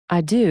I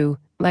do,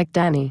 like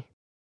Danny.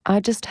 I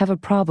just have a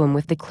problem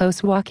with the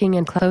close walking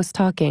and close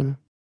talking.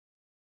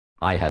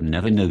 I have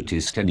never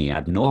noticed any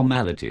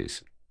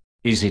abnormalities.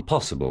 Is it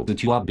possible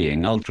that you are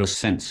being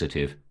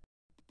ultra-sensitive?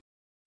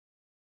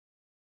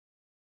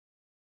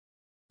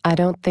 I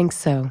don't think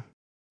so.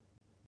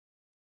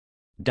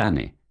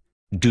 Danny,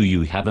 do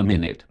you have a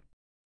minute?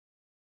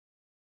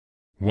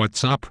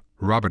 What's up,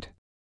 Robert?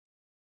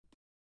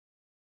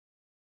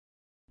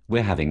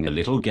 We're having a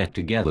little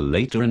get-together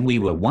later and we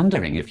were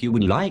wondering if you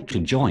would like to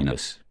join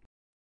us.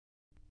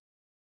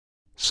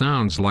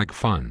 Sounds like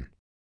fun.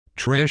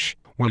 Trish,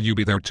 will you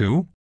be there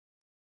too?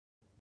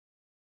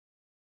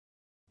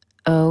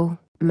 Oh,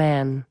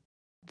 man.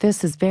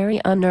 This is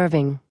very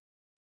unnerving.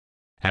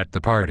 At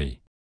the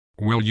party.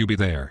 Will you be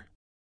there?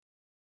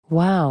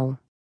 Wow.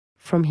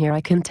 From here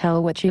I can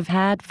tell what you've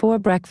had for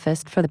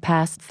breakfast for the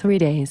past 3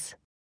 days.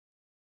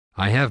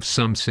 I have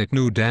some sick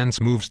new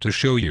dance moves to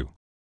show you.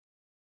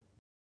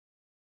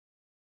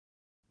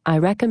 I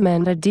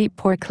recommend a deep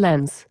pore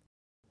cleanse.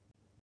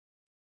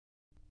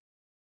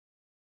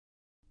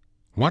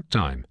 What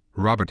time,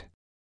 Robert?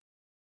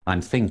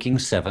 I'm thinking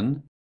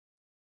 7.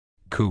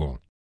 Cool.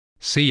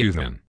 See you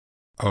then.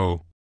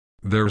 Oh,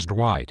 there's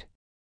Dwight.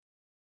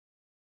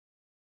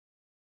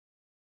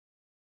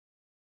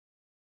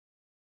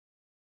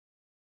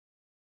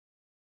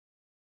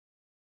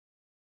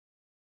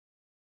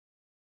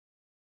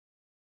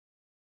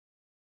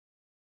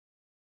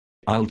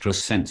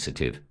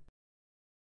 Ultra-sensitive.